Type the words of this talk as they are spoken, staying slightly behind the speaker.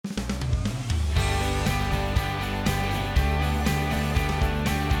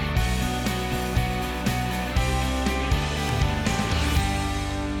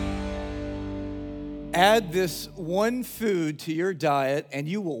Add this one food to your diet and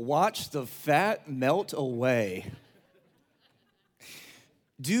you will watch the fat melt away.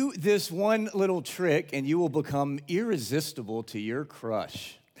 Do this one little trick and you will become irresistible to your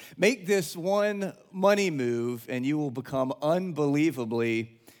crush. Make this one money move and you will become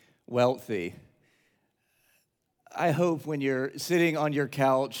unbelievably wealthy. I hope when you're sitting on your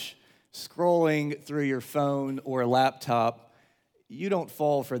couch, scrolling through your phone or laptop, you don't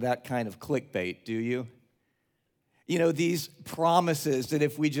fall for that kind of clickbait, do you? You know, these promises that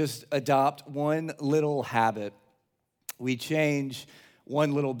if we just adopt one little habit, we change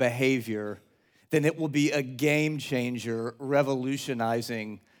one little behavior, then it will be a game changer,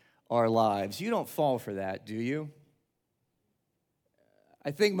 revolutionizing our lives. You don't fall for that, do you?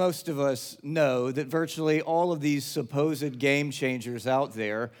 I think most of us know that virtually all of these supposed game changers out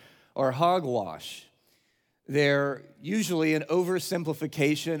there are hogwash. They're usually an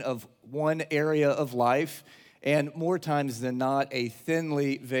oversimplification of one area of life, and more times than not, a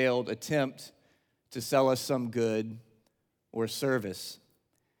thinly veiled attempt to sell us some good or service.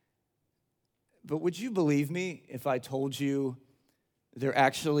 But would you believe me if I told you there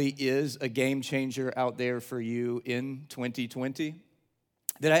actually is a game changer out there for you in 2020?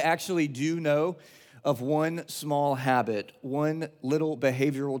 That I actually do know of one small habit, one little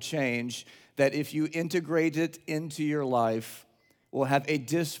behavioral change that if you integrate it into your life will have a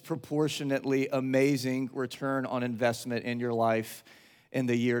disproportionately amazing return on investment in your life in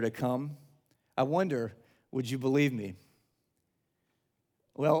the year to come. I wonder, would you believe me?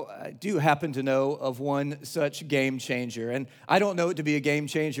 Well, I do happen to know of one such game changer, and I don't know it to be a game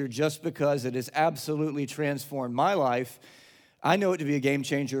changer just because it has absolutely transformed my life. I know it to be a game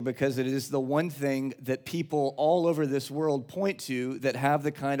changer because it is the one thing that people all over this world point to that have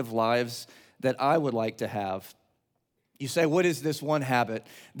the kind of lives that I would like to have. You say, what is this one habit,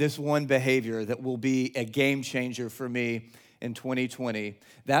 this one behavior that will be a game changer for me in 2020?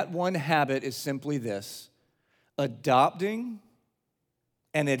 That one habit is simply this: adopting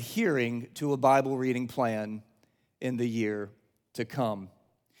and adhering to a Bible reading plan in the year to come.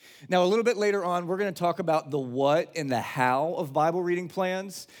 Now, a little bit later on, we're going to talk about the what and the how of Bible reading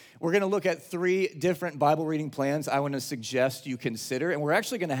plans. We're going to look at 3 different Bible reading plans I want to suggest you consider, and we're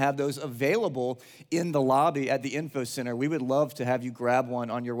actually going to have those available in the lobby at the Info Center. We would love to have you grab one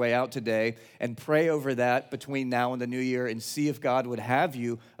on your way out today and pray over that between now and the new year and see if God would have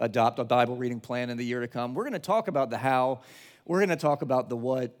you adopt a Bible reading plan in the year to come. We're going to talk about the how. We're going to talk about the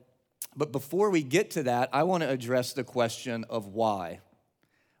what. But before we get to that, I want to address the question of why.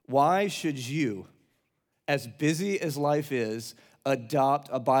 Why should you, as busy as life is, adopt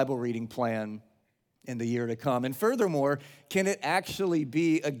a Bible reading plan in the year to come? And furthermore, can it actually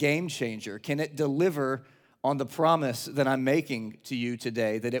be a game changer? Can it deliver on the promise that I'm making to you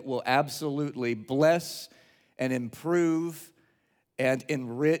today, that it will absolutely bless and improve and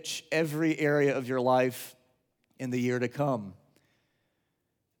enrich every area of your life in the year to come?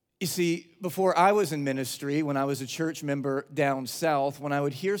 You see, before I was in ministry, when I was a church member down south, when I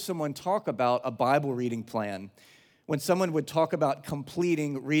would hear someone talk about a Bible reading plan, when someone would talk about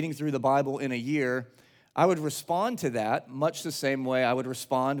completing reading through the Bible in a year, I would respond to that much the same way I would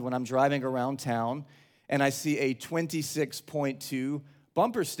respond when I'm driving around town and I see a 26.2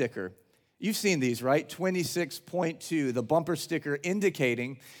 bumper sticker. You've seen these, right? 26.2, the bumper sticker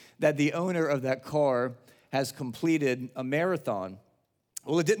indicating that the owner of that car has completed a marathon.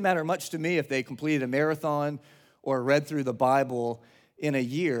 Well, it didn't matter much to me if they completed a marathon or read through the Bible in a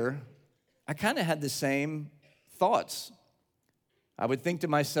year. I kind of had the same thoughts. I would think to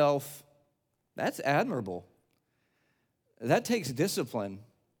myself, that's admirable. That takes discipline.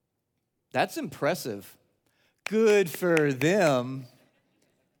 That's impressive. Good for them.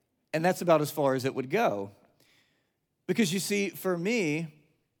 And that's about as far as it would go. Because you see, for me,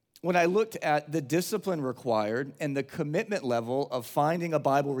 when I looked at the discipline required and the commitment level of finding a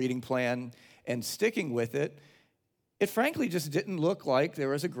Bible reading plan and sticking with it, it frankly just didn't look like there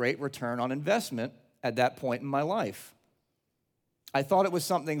was a great return on investment at that point in my life. I thought it was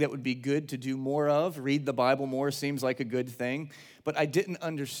something that would be good to do more of. Read the Bible more seems like a good thing, but I didn't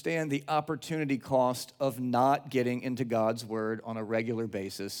understand the opportunity cost of not getting into God's Word on a regular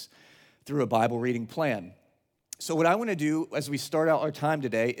basis through a Bible reading plan. So what I want to do as we start out our time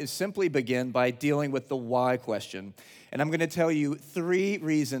today is simply begin by dealing with the why question. And I'm going to tell you 3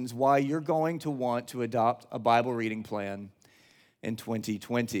 reasons why you're going to want to adopt a Bible reading plan in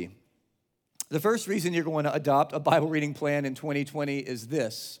 2020. The first reason you're going to adopt a Bible reading plan in 2020 is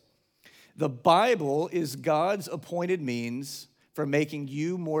this: the Bible is God's appointed means for making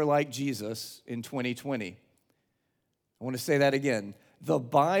you more like Jesus in 2020. I want to say that again. the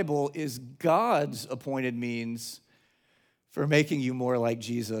Bible is God's appointed means for making you more like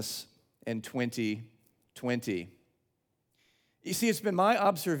Jesus in 2020. You see, it's been my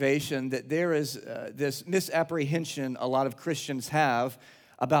observation that there is this misapprehension a lot of Christians have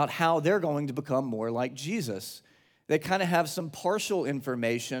about how they're going to become more like Jesus. They kind of have some partial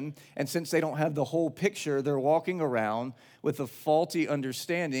information, and since they don't have the whole picture, they're walking around with a faulty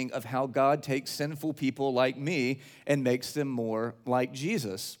understanding of how God takes sinful people like me and makes them more like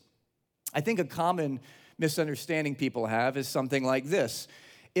Jesus. I think a common misunderstanding people have is something like this.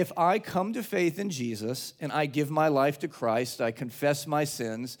 If I come to faith in Jesus and I give my life to Christ, I confess my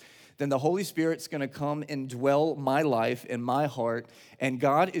sins, then the Holy Spirit's going to come and dwell my life in my heart, and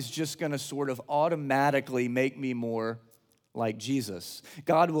God is just going to sort of automatically make me more like Jesus.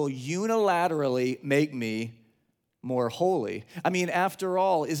 God will unilaterally make me more holy. I mean, after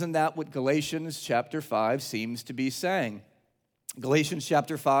all, isn't that what Galatians chapter 5 seems to be saying? Galatians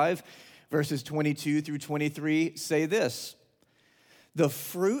chapter 5, verses 22 through 23 say this. The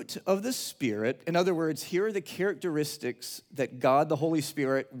fruit of the Spirit, in other words, here are the characteristics that God, the Holy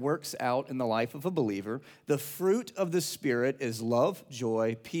Spirit, works out in the life of a believer. The fruit of the Spirit is love,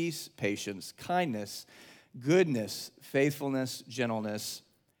 joy, peace, patience, kindness, goodness, faithfulness, gentleness,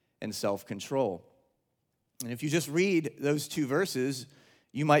 and self-control. And if you just read those two verses,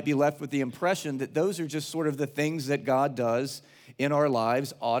 you might be left with the impression that those are just sort of the things that God does in our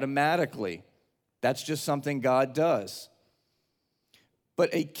lives automatically. That's just something God does. But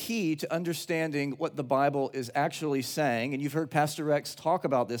a key to understanding what the Bible is actually saying, and you've heard Pastor Rex talk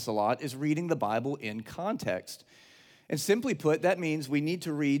about this a lot, is reading the Bible in context. And simply put, that means we need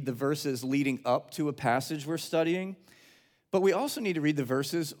to read the verses leading up to a passage we're studying, but we also need to read the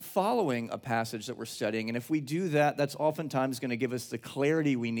verses following a passage that we're studying. And if we do that, that's oftentimes going to give us the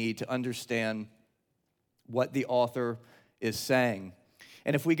clarity we need to understand what the author is saying.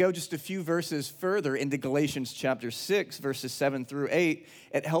 And if we go just a few verses further into Galatians chapter 6, verses 7 through 8,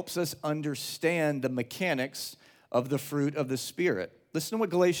 it helps us understand the mechanics of the fruit of the Spirit. Listen to what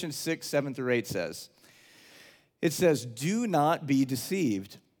Galatians 6, 7 through 8 says. It says, "Do not be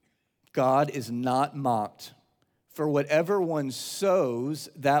deceived. God is not mocked. For whatever one sows,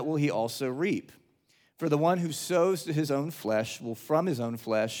 that will he also reap. For the one who sows to his own flesh will from his own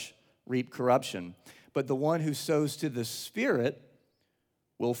flesh reap corruption. But the one who sows to the Spirit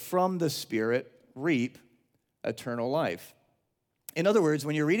will from the Spirit reap eternal life." In other words,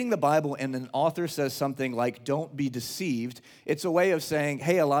 when you're reading the Bible and an author says something like, "Don't be deceived," it's a way of saying,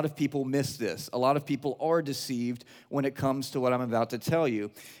 hey, a lot of people miss this. A lot of people are deceived when it comes to what I'm about to tell you.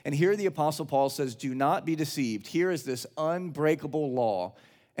 And here the Apostle Paul says, do not be deceived. Here is this unbreakable law,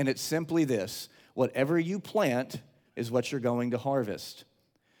 and it's simply this. Whatever you plant is what you're going to harvest.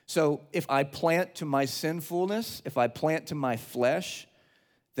 So if I plant to my sinfulness, if I plant to my flesh,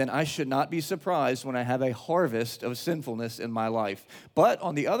 then I should not be surprised when I have a harvest of sinfulness in my life. But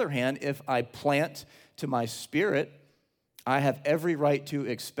on the other hand, if I plant to my spirit, I have every right to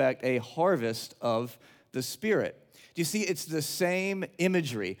expect a harvest of the Spirit. Do you see, it's the same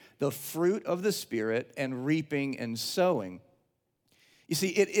imagery, the fruit of the Spirit and reaping and sowing. You see,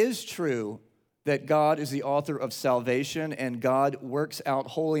 it is true that God is the author of salvation and God works out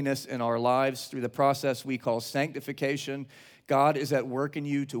holiness in our lives through the process we call sanctification. God is at work in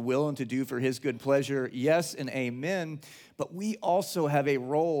you to will and to do for his good pleasure. Yes and amen. But we also have a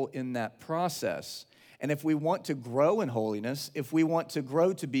role in that process. And if we want to grow in holiness, if we want to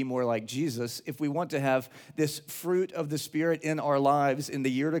grow to be more like Jesus, if we want to have this fruit of the Spirit in our lives in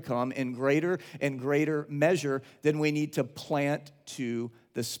the year to come in greater and greater measure, then we need to plant to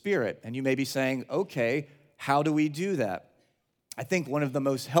the Spirit. And you may be saying, okay, how do we do that? I think one of the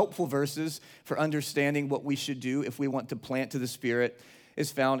most helpful verses for understanding what we should do if we want to plant to the Spirit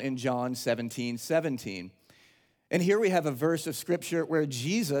is found in John 17:17. And here we have a verse of Scripture where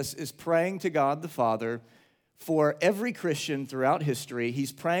Jesus is praying to God the Father for every Christian throughout history.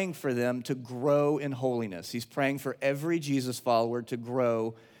 He's praying for them to grow in holiness. He's praying for every Jesus follower to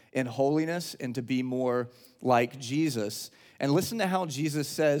grow in holiness and to be more like Jesus. And listen to how Jesus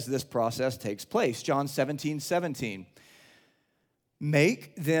says this process takes place. John 17:17.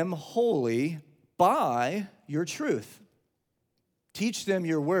 Make them holy by your truth. Teach them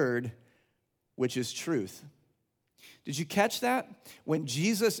your word, which is truth. Did you catch that? When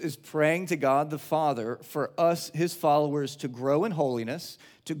Jesus is praying to God the Father for us, his followers, to grow in holiness,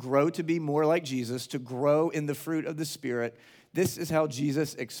 to grow to be more like Jesus, to grow in the fruit of the Spirit, this is how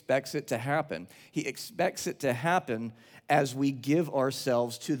Jesus expects it to happen. He expects it to happen as we give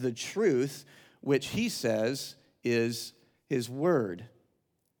ourselves to the truth, which he says is his word.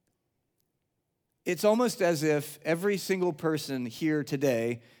 It's almost as if every single person here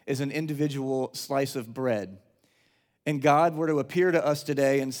today is an individual slice of bread. And God were to appear to us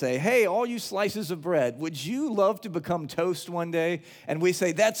today and say, hey, all you slices of bread, would you love to become toast one day? And we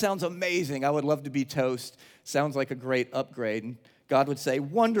say, that sounds amazing. I would love to be toast. Sounds like a great upgrade. And God would say,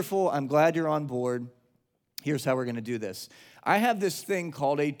 wonderful, I'm glad you're on board. Here's how we're going to do this. I have this thing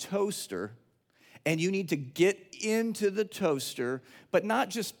called a toaster, and you need to get into the toaster, but not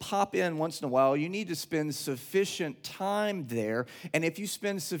just pop in once in a while. You need to spend sufficient time there. And if you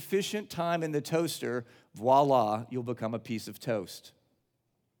spend sufficient time in the toaster, voila, you'll become a piece of toast.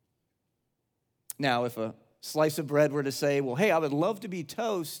 Now, if a slice of bread were to say, well, hey, I would love to be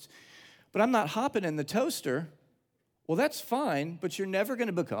toast, but I'm not hopping in the toaster, well, that's fine, but you're never going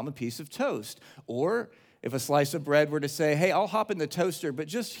to become a piece of toast. Or if a slice of bread were to say, hey, I'll hop in the toaster, but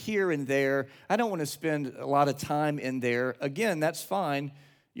just here and there, I don't want to spend a lot of time in there. Again, that's fine.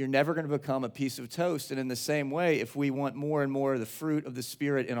 You're never going to become a piece of toast. And in the same way, if we want more and more of the fruit of the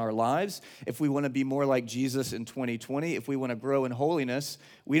Spirit in our lives, if we want to be more like Jesus in 2020, if we want to grow in holiness,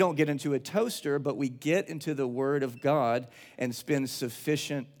 we don't get into a toaster, but we get into the Word of God and spend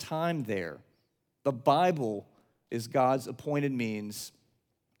sufficient time there. The Bible is God's appointed means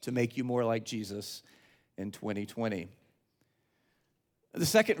to make you more like Jesus in 2020. The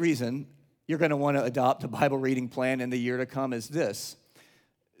second reason you're going to want to adopt a Bible reading plan in the year to come is this.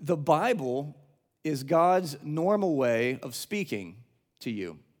 The Bible is God's normal way of speaking to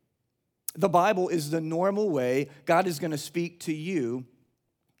you. The Bible is the normal way God is going to speak to you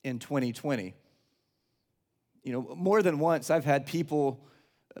in 2020. You know, more than once I've had people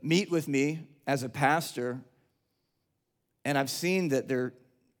meet with me as a pastor, and I've seen that they're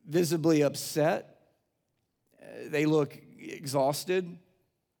visibly upset. They look exhausted.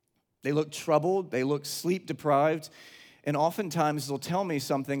 They look troubled. They look sleep deprived. And oftentimes they'll tell me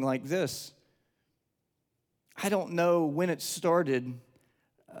something like this. I don't know when it started,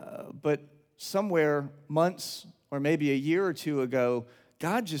 but somewhere months or maybe a year or two ago,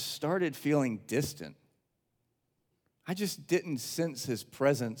 God just started feeling distant. I just didn't sense his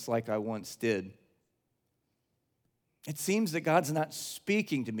presence like I once did. It seems that God's not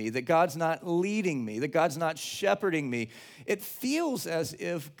speaking to me, that God's not leading me, that God's not shepherding me. It feels as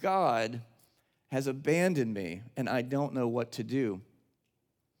if God has abandoned me and I don't know what to do.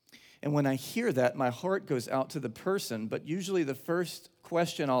 And when I hear that, my heart goes out to the person, but usually the first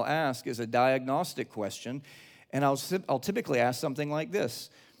question I'll ask is a diagnostic question, and I'll typically ask something like this.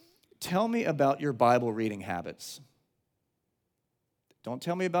 Tell me about your Bible reading habits. Don't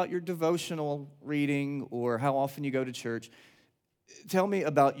tell me about your devotional reading or how often you go to church. Tell me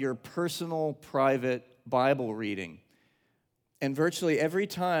about your personal, private Bible reading. And virtually every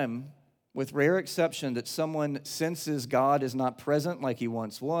time, with rare exception, that someone senses God is not present like he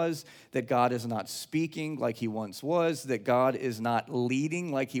once was, that God is not speaking like he once was, that God is not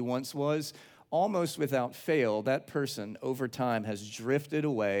leading like he once was, almost without fail, that person over time has drifted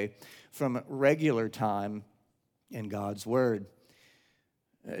away from regular time in God's Word.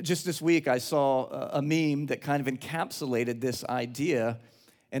 Just this week, I saw a meme that kind of encapsulated this idea,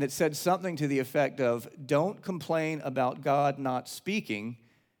 and it said something to the effect of, don't complain about God not speaking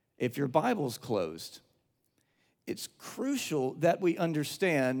if your Bible's closed. It's crucial that we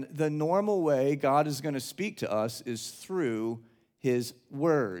understand the normal way God is going to speak to us is through his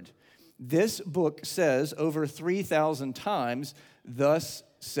Word. This book says over 3,000 times, thus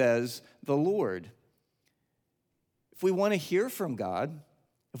says the Lord. If we want to hear from God,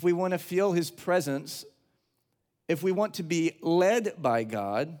 if we want to feel his presence, if we want to be led by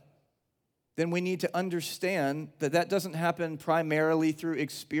God, then we need to understand that that doesn't happen primarily through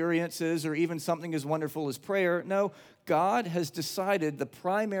experiences or even something as wonderful as prayer. No, God has decided the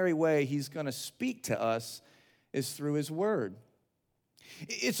primary way he's going to speak to us is through his Word.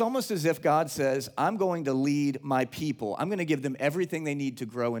 It's almost as if God says, I'm going to lead my people. I'm going to give them everything they need to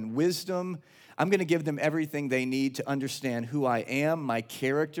grow in wisdom. I'm going to give them everything they need to understand who I am, my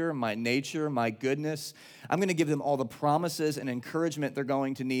character, my nature, my goodness. I'm going to give them all the promises and encouragement they're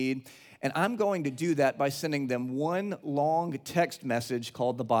going to need. And I'm going to do that by sending them one long text message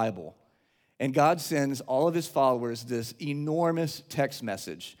called the Bible. And God sends all of his followers this enormous text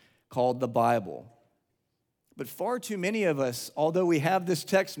message called the Bible. But far too many of us, although we have this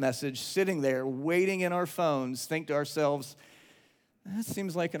text message sitting there waiting in our phones, think to ourselves, that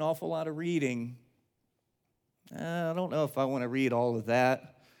seems like an awful lot of reading. I don't know if I want to read all of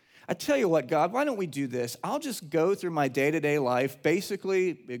that. I tell you what, God, why don't we do this? I'll just go through my day-to-day life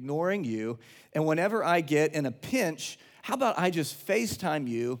basically ignoring you, and whenever I get in a pinch, how about I just FaceTime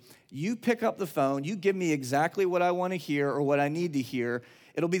you, you pick up the phone, you give me exactly what I want to hear or what I need to hear,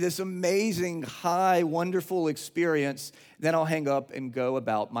 It'll be this amazing, high, wonderful experience. Then I'll hang up and go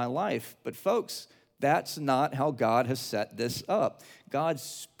about my life. But folks, that's not how God has set this up. God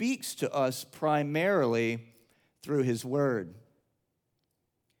speaks to us primarily through his word.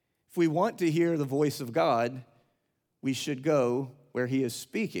 If we want to hear the voice of God, we should go where he is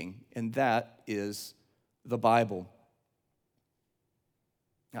speaking, and that is the Bible.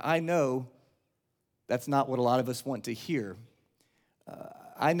 Now, I know that's not what a lot of us want to hear.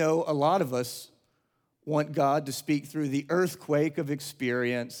 I know a lot of us want God to speak through the earthquake of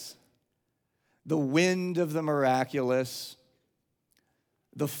experience, the wind of the miraculous,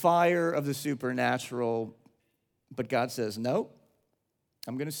 the fire of the supernatural. But God says, no,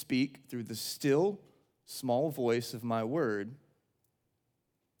 I'm going to speak through the still, small voice of my word.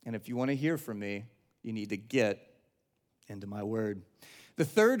 And if you want to hear from me, you need to get into my word. The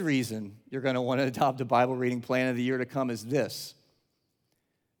third reason you're going to want to adopt a Bible reading plan of the year to come is this.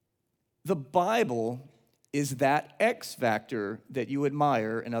 The Bible is that X factor that you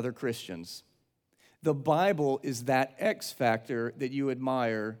admire in other Christians. The Bible is that X factor that you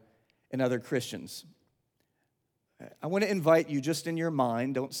admire in other Christians. I want to invite you just in your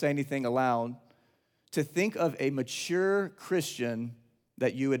mind, don't say anything aloud, to think of a mature Christian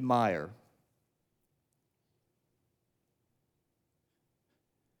that you admire.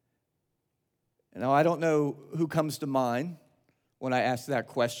 Now, I don't know who comes to mind when I ask that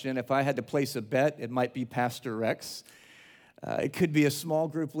question. If I had to place a bet, it might be Pastor Rex. It could be a small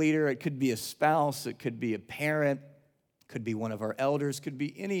group leader. It could be a spouse. It could be a parent. It could be one of our elders. It could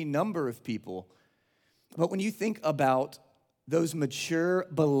be any number of people. But when you think about those mature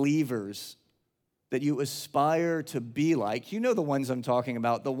believers that you aspire to be like, you know the ones I'm talking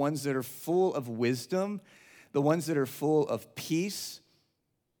about, the ones that are full of wisdom, the ones that are full of peace,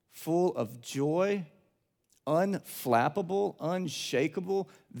 full of joy, unflappable, unshakable,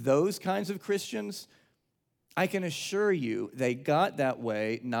 those kinds of Christians, I can assure you they got that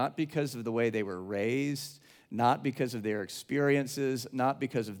way not because of the way they were raised, not because of their experiences, not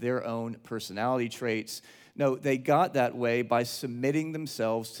because of their own personality traits. No, they got that way by submitting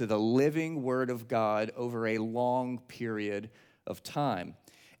themselves to the living Word of God over a long period of time.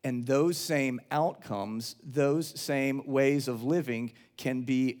 And those same outcomes, those same ways of living can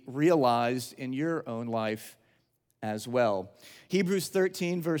be realized in your own life as well. Hebrews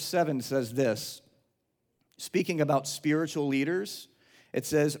 13, verse 7 says this, speaking about spiritual leaders, it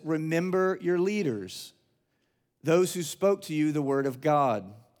says, remember your leaders, those who spoke to you the word of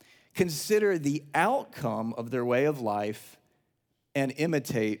God. Consider the outcome of their way of life and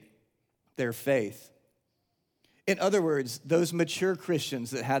imitate their faith. In other words, those mature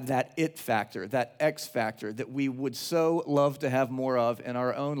Christians that had that it factor, that X factor that we would so love to have more of in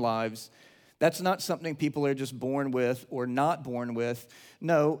our own lives, that's not something people are just born with or not born with.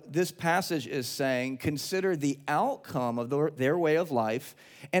 No, this passage is saying consider the outcome of their way of life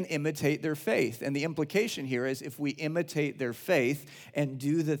and imitate their faith. And the implication here is if we imitate their faith and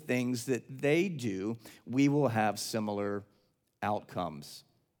do the things that they do, we will have similar outcomes.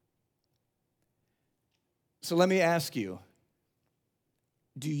 So let me ask you,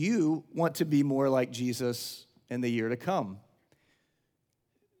 do you want to be more like Jesus in the year to come?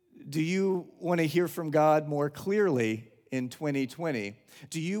 Do you want to hear from God more clearly in 2020?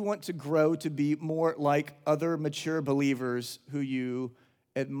 Do you want to grow to be more like other mature believers who you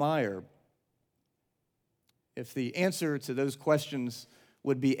admire? If the answer to those questions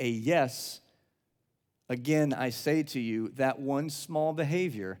would be a yes, again, I say to you, that one small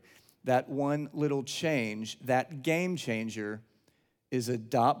behavior, that one little change, that game changer is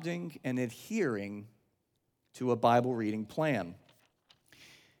adopting and adhering to a Bible reading plan.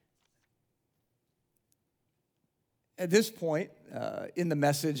 At this point in the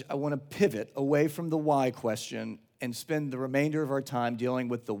message, I want to pivot away from the why question and spend the remainder of our time dealing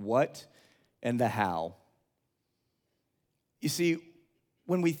with the what and the how. You see,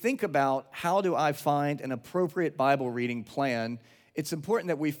 when we think about how do I find an appropriate Bible reading plan, it's important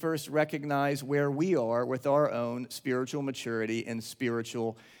that we first recognize where we are with our own spiritual maturity and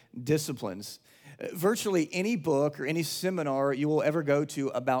spiritual disciplines. Virtually any book or any seminar you will ever go to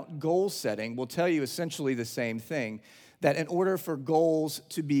about goal setting will tell you essentially the same thing, that in order for goals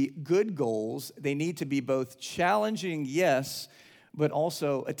to be good goals, they need to be both challenging, yes, but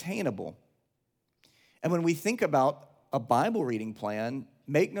also attainable. And when we think about a Bible reading plan,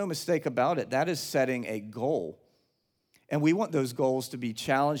 make no mistake about it, that is setting a goal. And we want those goals to be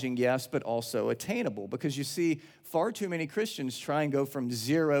challenging, yes, but also attainable. Because you see, far too many Christians try and go from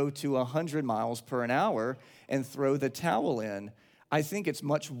 0 to 100 miles per hour and throw the towel in. I think it's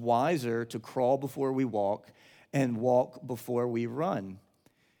much wiser to crawl before we walk and walk before we run.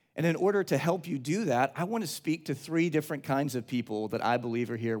 And in order to help you do that, I want to speak to three different kinds of people that I believe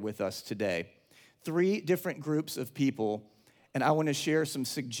are here with us today. Three different groups of people, and I want to share some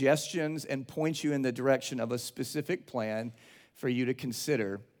suggestions and point you in the direction of a specific plan for you to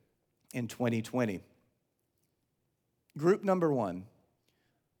consider in 2020. Group number one,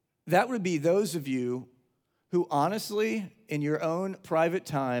 that would be those of you who honestly, in your own private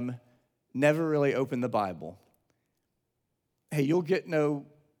time, never really open the Bible. Hey, you'll get no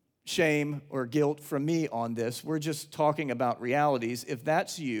shame or guilt from me on this. We're just talking about realities. If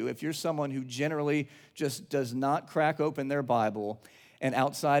that's you, if you're someone who generally just does not crack open their Bible, and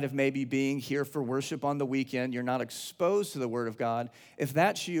outside of maybe being here for worship on the weekend, you're not exposed to the Word of God, if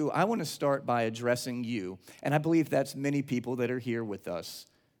that's you, I want to start by addressing you. And I believe that's many people that are here with us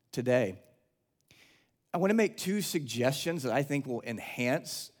today. I want to make two suggestions that I think will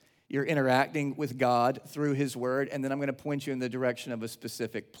enhance your interacting with God through His Word, and then I'm going to point you in the direction of a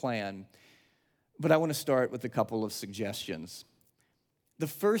specific plan. But I want to start with a couple of suggestions. The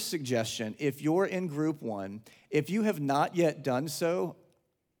first suggestion, if you're in group one, if you have not yet done so,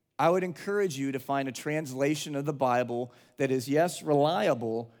 I would encourage you to find a translation of the Bible that is, yes,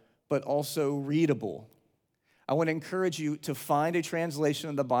 reliable, but also readable. I want to encourage you to find a translation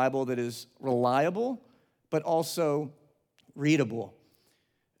of the Bible that is reliable, but also readable.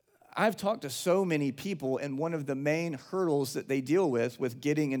 I've talked to so many people, and one of the main hurdles that they deal with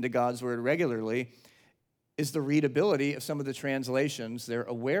getting into God's Word regularly is the readability of some of the translations they're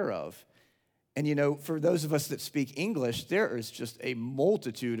aware of. And you know, for those of us that speak English, there is just a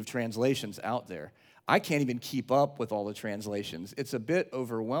multitude of translations out there. I can't even keep up with all the translations. It's a bit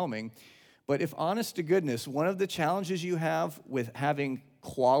overwhelming. But if honest to goodness, one of the challenges you have with having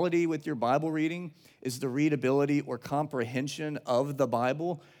quality with your Bible reading is the readability or comprehension of the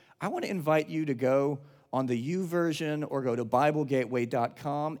Bible, I want to invite you to go on the YouVersion or go to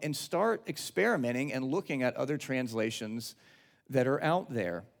BibleGateway.com and start experimenting and looking at other translations that are out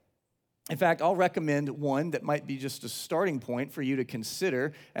there. In fact, I'll recommend one that might be just a starting point for you to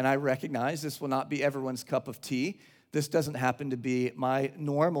consider, and I recognize this will not be everyone's cup of tea. This doesn't happen to be my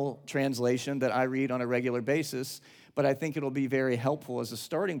normal translation that I read on a regular basis, but I think it'll be very helpful as a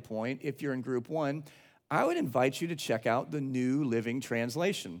starting point if you're in group one. I would invite you to check out the New Living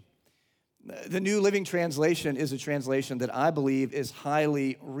Translation. The New Living Translation is a translation that I believe is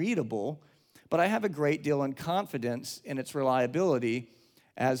highly readable, but I have a great deal of confidence in its reliability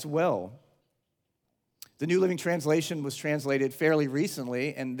as well. The New Living Translation was translated fairly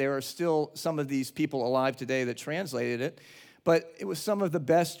recently, and there are still some of these people alive today that translated it, but it was some of the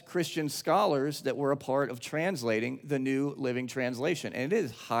best Christian scholars that were a part of translating the New Living Translation, and it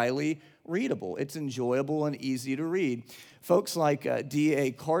is highly readable. It's enjoyable and easy to read. Folks like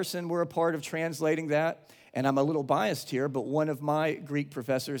D.A. Carson were a part of translating that, and I'm a little biased here, but one of my Greek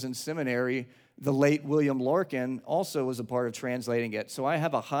professors in seminary, the late William Larkin, also was a part of translating it. So I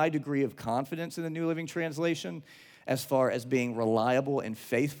have a high degree of confidence in the New Living Translation as far as being reliable and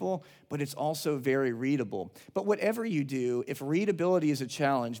faithful, but it's also very readable. But whatever you do, if readability is a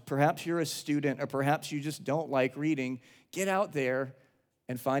challenge, perhaps you're a student or perhaps you just don't like reading, get out there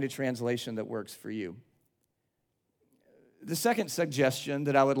and find a translation that works for you. The second suggestion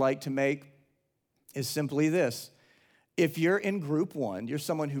that I would like to make is simply this. If you're in group one, you're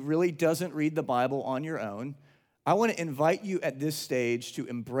someone who really doesn't read the Bible on your own, I want to invite you at this stage to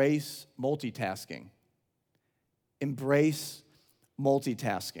embrace multitasking. Embrace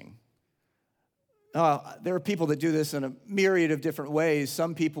multitasking. There are people that do this in a myriad of different ways.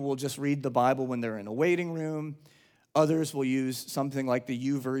 Some people will just read the Bible when they're in a waiting room. Others will use something like the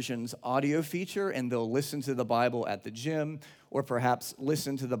YouVersion's audio feature, and they'll listen to the Bible at the gym, or perhaps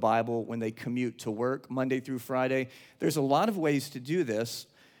listen to the Bible when they commute to work Monday through Friday. There's a lot of ways to do this,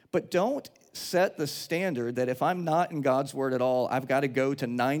 but don't set the standard that if I'm not in God's Word at all, I've got to go to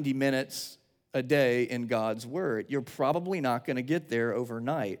 90 minutes a day in God's Word. You're probably not going to get there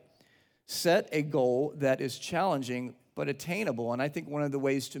overnight. Set a goal that is challenging but attainable. And I think one of the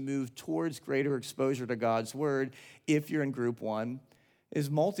ways to move towards greater exposure to God's Word, if you're in group one, is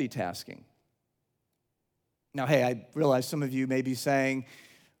multitasking. Now, hey, I realize some of you may be saying,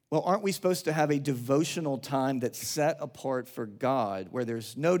 well, aren't we supposed to have a devotional time that's set apart for God, where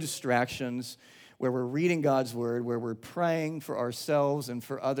there's no distractions, where we're reading God's Word, where we're praying for ourselves and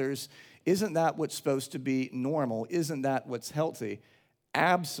for others? Isn't that what's supposed to be normal? Isn't that what's healthy?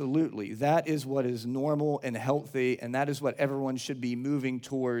 Absolutely. That is what is normal and healthy, and that is what everyone should be moving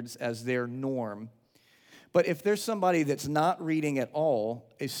towards as their norm. But if there's somebody that's not reading at all,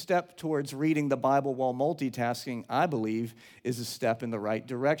 a step towards reading the Bible while multitasking, I believe, is a step in the right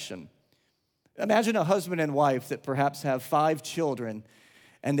direction. Imagine a husband and wife that perhaps have 5 children,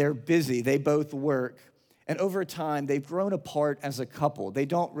 and they're busy. They both work. And over time, they've grown apart as a couple. They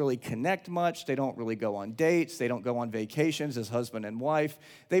don't really connect much. They don't really go on dates. They don't go on vacations as husband and wife.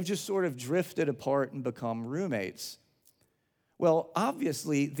 They've just sort of drifted apart and become roommates. Well,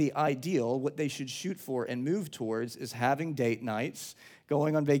 obviously, the ideal, what they should shoot for and move towards, is having date nights,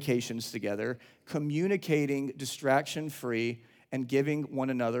 going on vacations together, communicating distraction-free, and giving one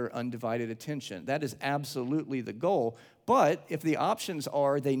another undivided attention. That is absolutely the goal. But if the options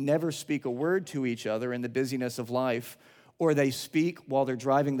are they never speak a word to each other in the busyness of life, or they speak while they're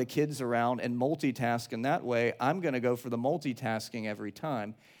driving the kids around and multitask in that way, I'm going to go for the multitasking every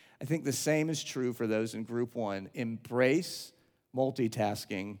time. I think the same is true for those in group one. Embrace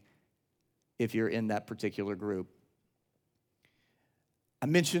multitasking if you're in that particular group. I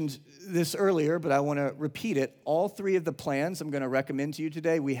mentioned this earlier, but I want to repeat it. All three of the plans I'm going to recommend to you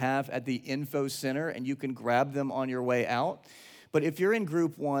today we have at the Info Center, and you can grab them on your way out. But if you're in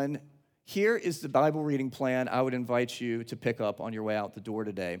group one, here is the Bible reading plan I would invite you to pick up on your way out the door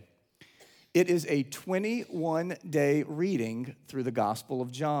today. It is a 21-day reading through the Gospel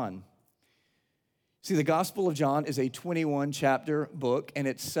of John. See, the Gospel of John is a 21-chapter book, and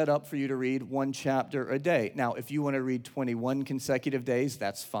it's set up for you to read one chapter a day. Now, if you want to read 21 consecutive days,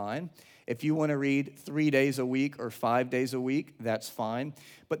 that's fine. If you want to read 3 days a week or 5 days a week, that's fine.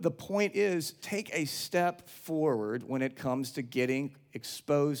 But the point is, take a step forward when it comes to getting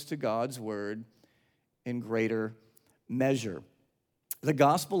exposed to God's Word in greater measure. The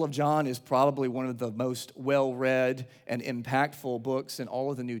Gospel of John is probably one of the most well-read and impactful books in all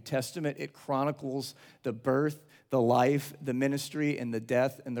of the New Testament. It chronicles the birth, the life, the ministry, and the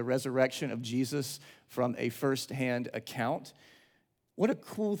death and the resurrection of Jesus from a first-hand account. What a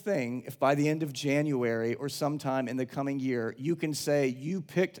cool thing if by the end of January or sometime in the coming year, you can say you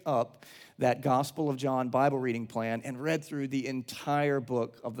picked up that Gospel of John Bible reading plan and read through the entire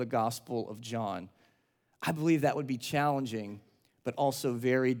book of the Gospel of John. I believe that would be challenging, but also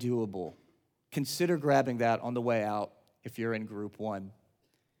very doable. Consider grabbing that on the way out if you're in group one.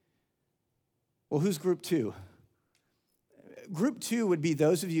 Well, who's group two? Group two would be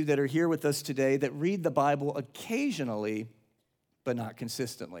those of you that are here with us today that read the Bible occasionally, but not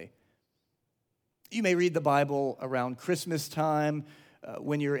consistently. You may read the Bible around Christmas time.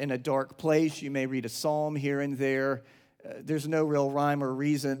 When you're in a dark place, you may read a psalm here and there. There's no real rhyme or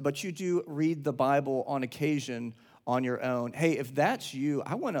reason, but you do read the Bible on occasion on your own. Hey, if that's you,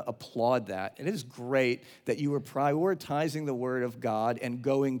 I want to applaud that. It is great that you are prioritizing the Word of God and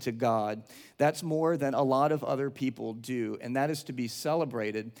going to God. That's more than a lot of other people do, and that is to be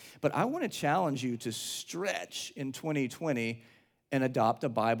celebrated. But I want to challenge you to stretch in 2020 and adopt a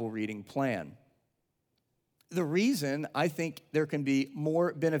Bible reading plan. The reason I think there can be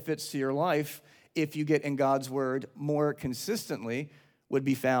more benefits to your life if you get in God's Word more consistently would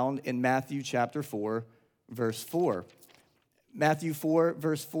be found in Matthew chapter 4, verse 4. Matthew 4,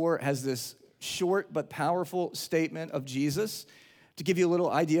 verse 4 has this short but powerful statement of Jesus. To give you a little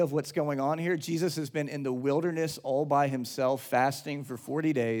idea of what's going on here, Jesus has been in the wilderness all by himself, fasting for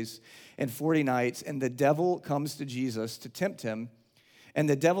 40 days and 40 nights, and the devil comes to Jesus to tempt him. And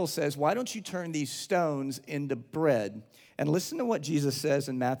the devil says, why don't you turn these stones into bread? And listen to what Jesus says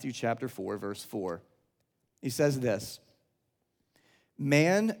in Matthew chapter 4, verse 4. He says this,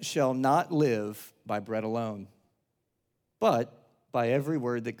 man shall not live by bread alone, but by every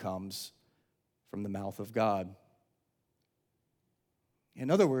word that comes from the mouth of God. In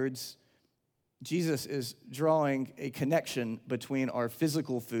other words, Jesus is drawing a connection between our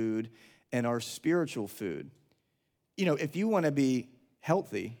physical food and our spiritual food. You know, if you want to be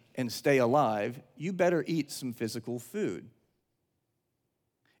healthy and stay alive, you better eat some physical food.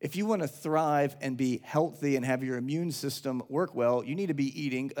 If you want to thrive and be healthy and have your immune system work well, you need to be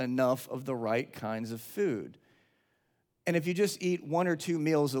eating enough of the right kinds of food. And if you just eat 1 or 2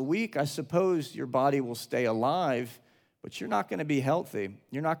 meals a week, I suppose your body will stay alive, but you're not going to be healthy.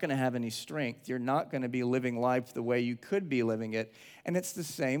 You're not going to have any strength. You're not going to be living life the way you could be living it. And it's the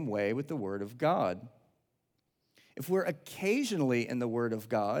same way with the Word of God. If we're occasionally in the Word of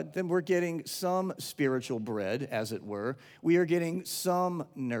God, then we're getting some spiritual bread, as it were. We are getting some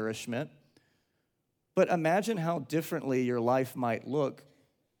nourishment. But imagine how differently your life might look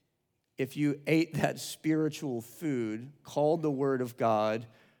if you ate that spiritual food called the Word of God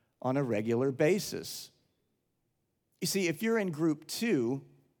on a regular basis. You see, if you're in group 2,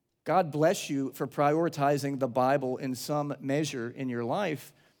 God bless you for prioritizing the Bible in some measure in your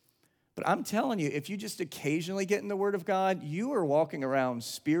life. But I'm telling you, if you just occasionally get in the Word of God, you are walking around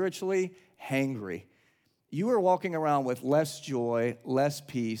spiritually hangry. You are walking around with less joy, less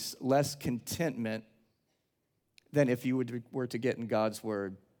peace, less contentment than if you were to get in God's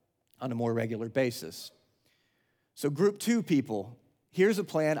Word on a more regular basis. So group 2 people, here's a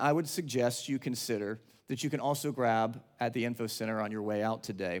plan I would suggest you consider that you can also grab at the Info Center on your way out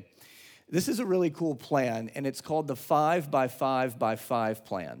today. This is a really cool plan, and it's called the 5 by 5 by 5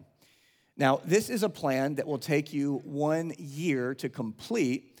 plan. Now, this is a plan that will take you 1 year to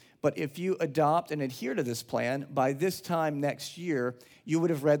complete, but if you adopt and adhere to this plan, by this time next year, you would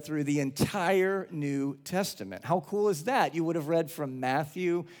have read through the entire New Testament. How cool is that? You would have read from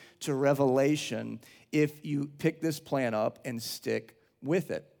Matthew to Revelation if you pick this plan up and stick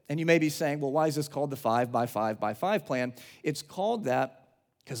with it. And you may be saying, well, why is this called the 5 by 5 by 5 plan? It's called that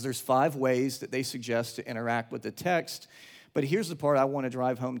because there's 5 ways that they suggest to interact with the text. But here's the part I want to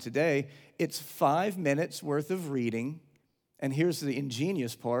drive home today. It's 5 minutes worth of reading, and here's the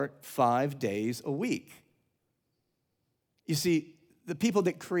ingenious part, 5 days a week. You see, the people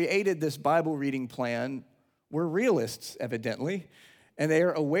that created this Bible reading plan were realists, evidently, and they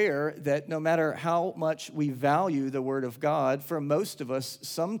are aware that no matter how much we value the Word of God, for most of us,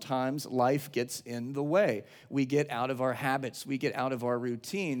 sometimes life gets in the way. We get out of our habits. We get out of our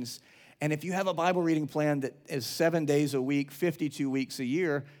routines. And if you have a Bible reading plan that is 7 days a week, 52 weeks a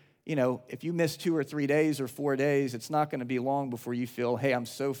year, if you miss 2 or 3 days or 4 days, it's not going to be long before you feel, hey, I'm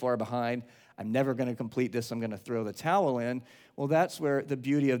so far behind. I'm never going to complete this. I'm going to throw the towel in. Well, that's where the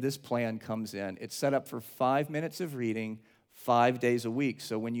beauty of this plan comes in. It's set up for 5 minutes of reading, 5 days a week.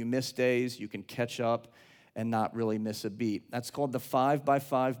 So when you miss days, you can catch up and not really miss a beat. That's called the 5 by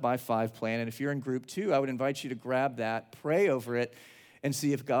 5 by 5 plan. And if you're in group 2, I would invite you to grab that, pray over it, and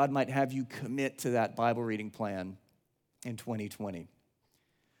see if God might have you commit to that Bible reading plan in 2020.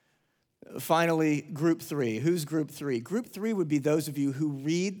 Finally, group 3. Who's group 3? Group 3 would be those of you who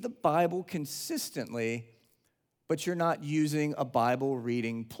read the Bible consistently, but you're not using a Bible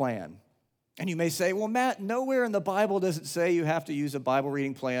reading plan. And you may say, well, Matt, nowhere in the Bible does it say you have to use a Bible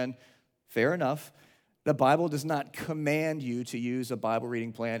reading plan. Fair enough. The Bible does not command you to use a Bible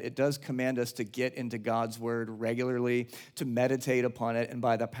reading plan. It does command us to get into God's Word regularly, to meditate upon it, and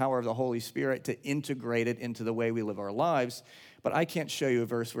by the power of the Holy Spirit, to integrate it into the way we live our lives. But I can't show you a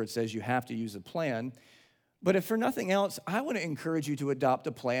verse where it says you have to use a plan. But if for nothing else, I want to encourage you to adopt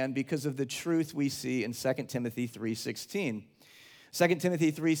a plan because of the truth we see in 2 Timothy 3:16. 2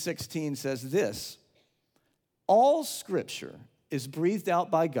 Timothy 3:16 says this, all Scripture is breathed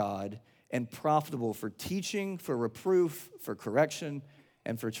out by God and profitable for teaching, for reproof, for correction,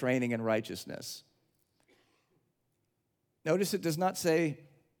 and for training in righteousness. Notice it does not say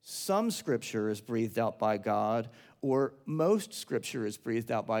some Scripture is breathed out by God or most Scripture is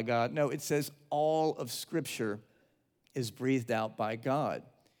breathed out by God. No, it says all of Scripture is breathed out by God.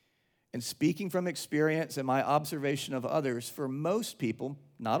 And speaking from experience and my observation of others, for most people,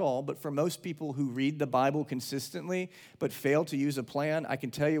 not all, but for most people who read the Bible consistently but fail to use a plan, I can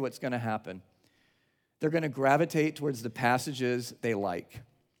tell you what's going to happen. They're going to gravitate towards the passages they like.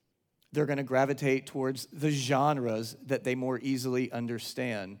 They're going to gravitate towards the genres that they more easily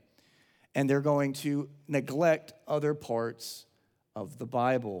understand. And they're going to neglect other parts of the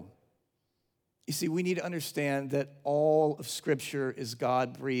Bible. You see, we need to understand that all of Scripture is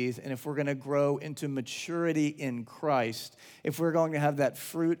God-breathed, and if we're going to grow into maturity in Christ, if we're going to have that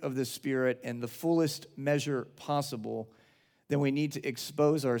fruit of the Spirit in the fullest measure possible, then we need to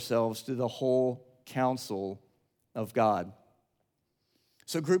expose ourselves to the whole counsel of God.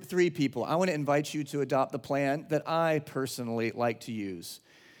 So group 3 people, I want to invite you to adopt the plan that I personally like to use.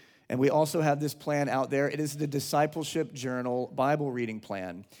 And we also have this plan out there. It is the Discipleship Journal Bible Reading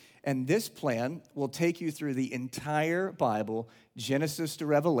Plan. And this plan will take you through the entire Bible, Genesis to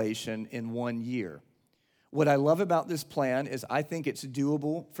Revelation, in 1 year. What I love about this plan is I think it's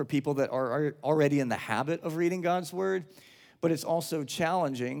doable for people that are already in the habit of reading God's Word, but it's also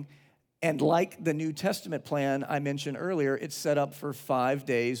challenging. And like the New Testament plan I mentioned earlier, it's set up for 5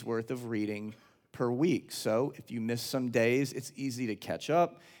 days worth of reading per week. So if you miss some days, it's easy to catch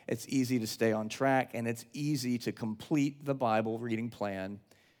up, it's easy to stay on track, and it's easy to complete the Bible reading plan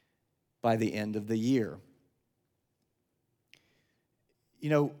by the end of the year.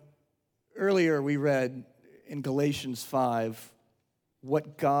 Earlier we read in Galatians 5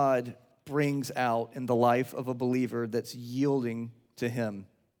 what God brings out in the life of a believer that's yielding to Him.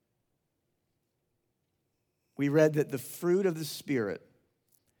 We read that the fruit of the Spirit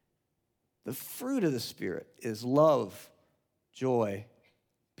is love, joy,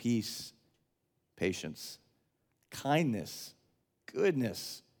 peace, patience, kindness,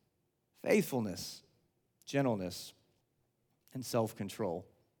 goodness, faithfulness, gentleness, and self-control.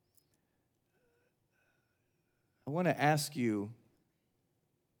 I want to ask you,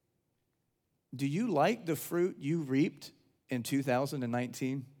 Do you like the fruit you reaped in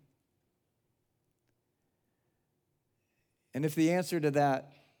 2019? And if the answer to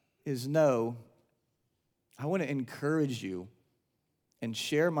that is no, I want to encourage you and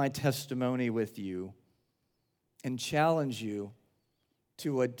share my testimony with you and challenge you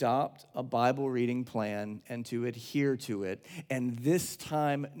to adopt a Bible reading plan and to adhere to it. And this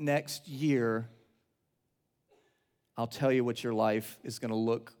time next year, I'll tell you what your life is going to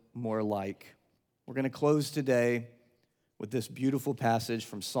look more like. We're going to close today with this beautiful passage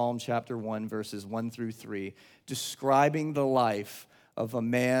from Psalm chapter 1, verses 1 through 3, describing the life of a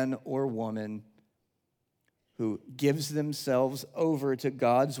man or woman who gives themselves over to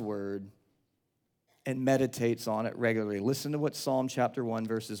God's word and meditates on it regularly. Listen to what Psalm chapter 1,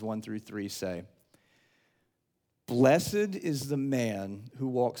 verses 1 through 3 say. Blessed is the man who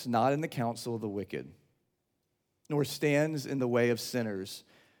walks not in the counsel of the wicked, nor stands in the way of sinners,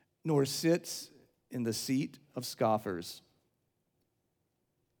 nor sits in the seat of scoffers.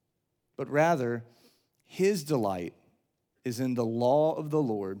 But rather, his delight is in the law of the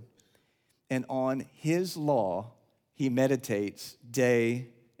Lord, and on his law he meditates day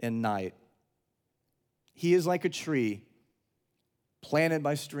and night. He is like a tree planted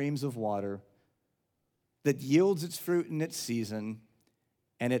by streams of water that yields its fruit in its season,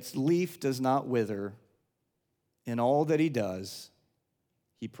 and its leaf does not wither. In all that he does,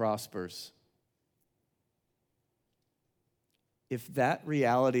 he prospers. If that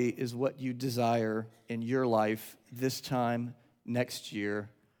reality is what you desire in your life this time next year,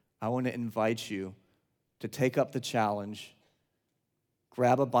 I want to invite you to take up the challenge,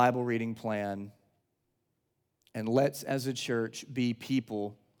 grab a Bible reading plan, and let's, as a church, be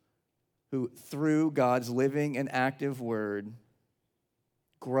people who, through God's living and active word,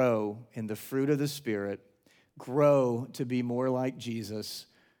 grow in the fruit of the Spirit, grow to be more like Jesus,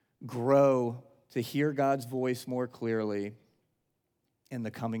 grow to hear God's voice more clearly in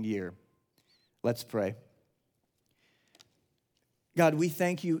the coming year. Let's pray. God, we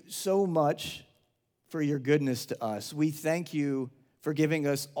thank you so much for your goodness to us. We thank you for giving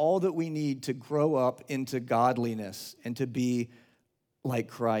us all that we need to grow up into godliness and to be like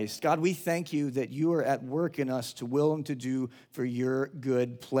Christ. God, we thank you that you are at work in us to will and to do for your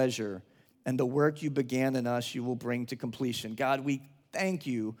good pleasure. And the work you began in us, you will bring to completion. God, we thank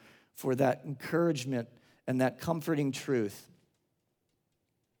you for that encouragement and that comforting truth.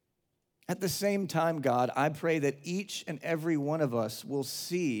 At the same time, God, I pray that each and every one of us will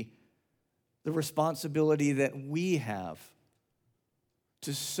see the responsibility that we have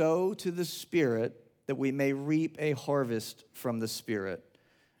to sow to the Spirit that we may reap a harvest from the Spirit.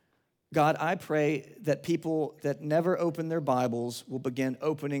 God, I pray that people that never open their Bibles will begin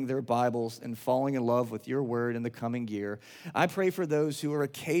opening their Bibles and falling in love with your word in the coming year. I pray for those who are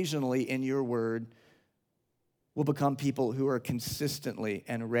occasionally in your word will become people who are consistently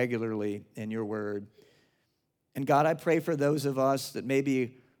and regularly in your word. And God, I pray for those of us that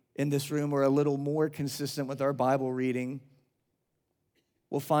maybe in this room are a little more consistent with our Bible reading,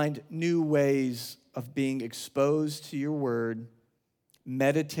 we'll find new ways of being exposed to your word,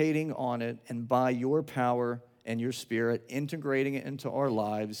 meditating on it, and by your power and your Spirit, integrating it into our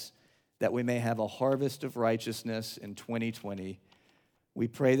lives, that we may have a harvest of righteousness in 2020. We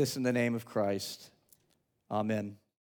pray this in the name of Christ. Amen.